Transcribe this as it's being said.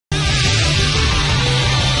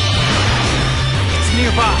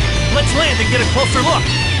nearby. Let's land and get a closer look.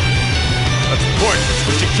 That's pointless.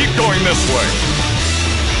 We should keep going this way.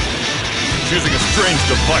 He's using a strange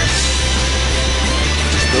device.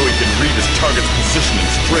 As though he can read his target's position in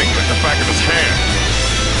string like the back of his hand.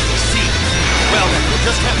 I see. Well, then we'll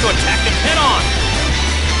just have to attack him head on.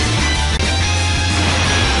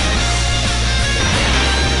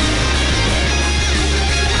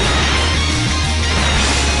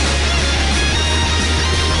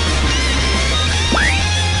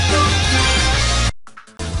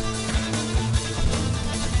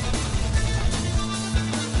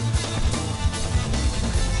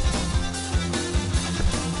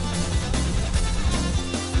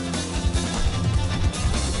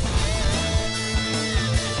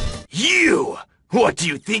 You! What do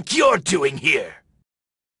you think you're doing here?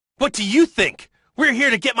 What do you think? We're here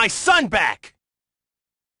to get my son back!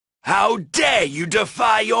 How dare you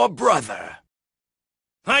defy your brother?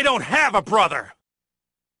 I don't have a brother!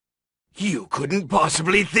 You couldn't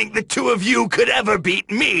possibly think the two of you could ever beat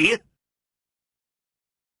me!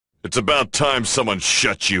 It's about time someone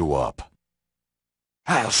shut you up.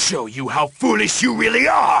 I'll show you how foolish you really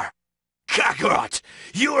are! Kakarot,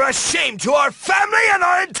 you are a shame to our family and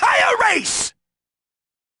our entire race!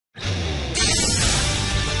 I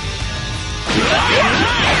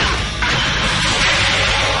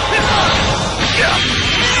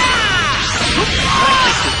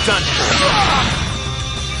think you're done for.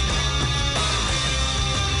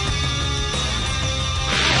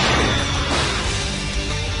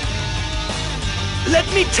 Let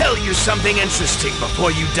me tell you something interesting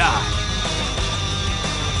before you die.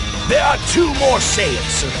 There are 2 more Saiyan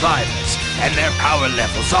survivors, and their power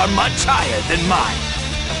levels are much higher than mine.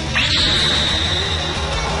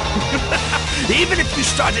 Even if you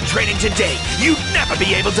started training today, you'd never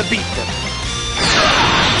be able to beat them.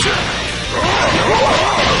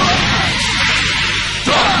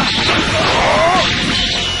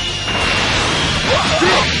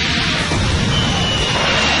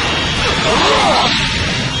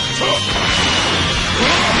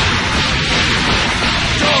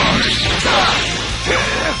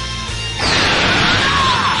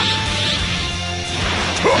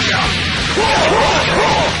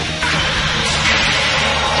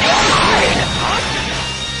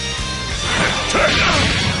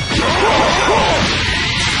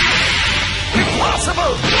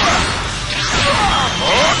 Impossible!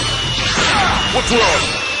 What's wrong?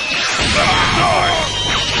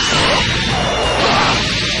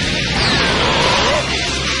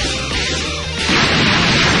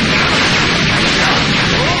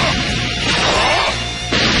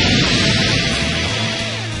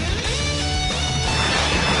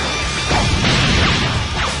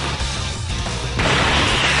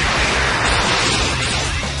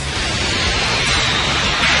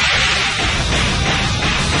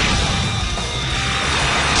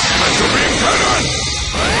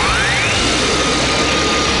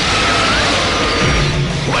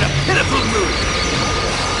 What a pitiful move!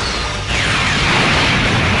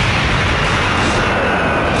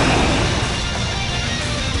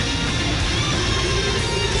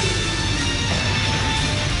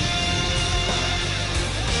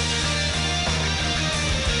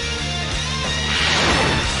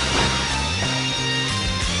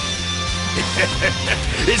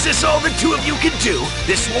 Is this all the 2 of you can do?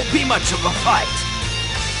 This won't be much of a fight.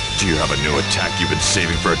 Do you have a new attack you've been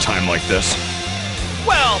saving for a time like this?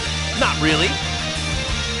 Well, not really.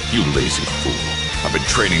 You lazy fool. I've been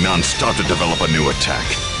training non-stop to develop a new attack.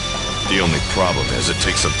 The only problem is it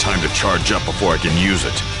takes some time to charge up before I can use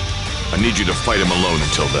it. I need you to fight him alone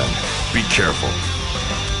until then. Be careful.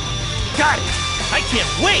 Got it! I can't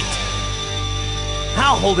wait!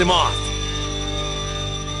 I'll hold him off.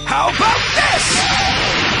 How about this?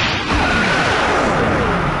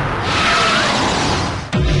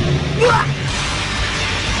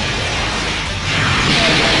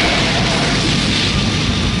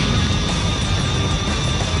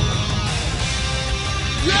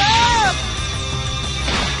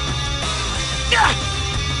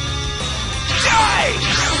 Die!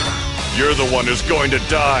 You're the one who's going to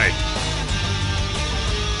die.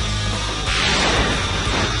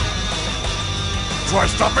 Try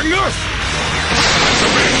stopping this!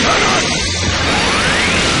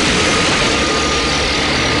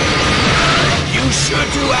 You sure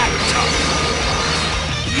do act tough.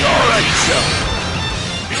 You're a joke.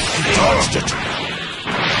 He dodged it.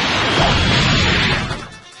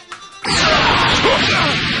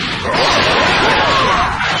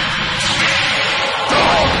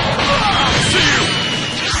 See you!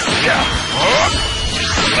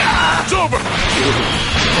 It's over!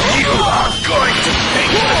 You are going to pay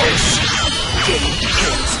for this! game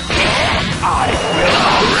begins. I will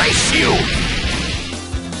erase you!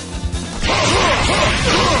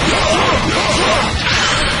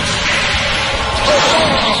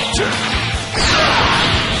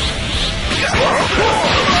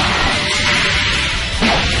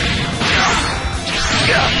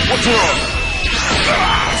 What's wrong?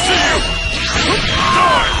 See you!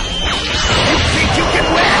 You think you can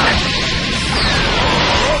win?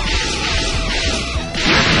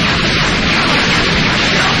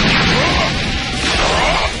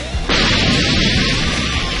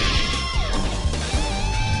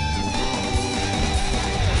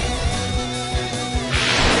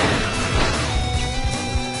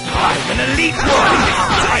 I'm an elite warrior.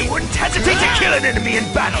 I wouldn't hesitate to kill an enemy in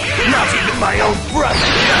battle, not even my own brother.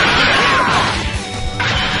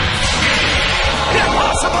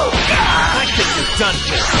 Impossible! I think you're done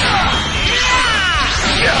for.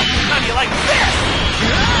 How do you like this?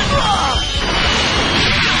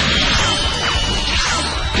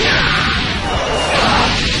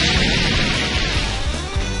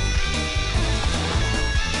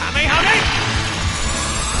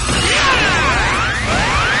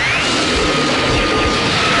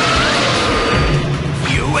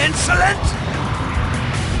 You insolent!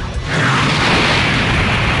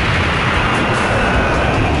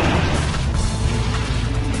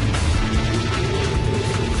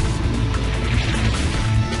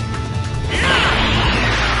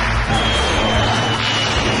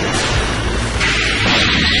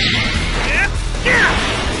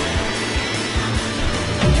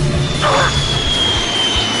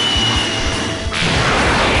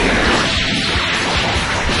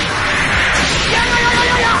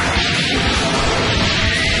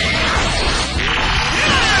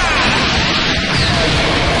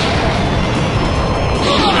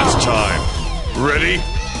 Time. Ready?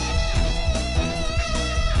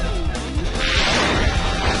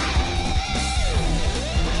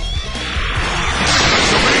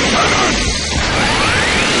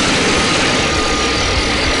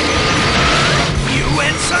 You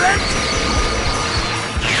insolent!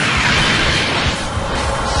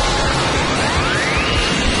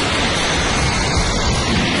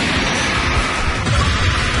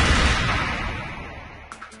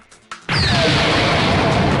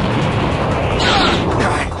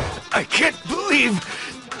 I can't believe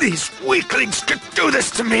these weaklings could do this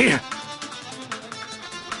to me!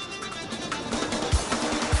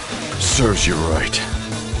 Serves you right.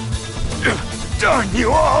 Darn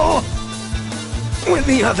you all! When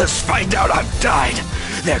the others find out I've died,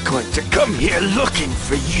 they're going to come here looking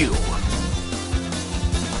for you.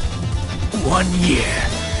 1 year.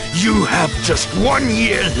 You have just 1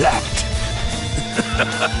 year left.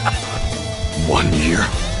 1 year?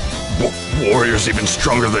 Warrior's even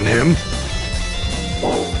stronger than him?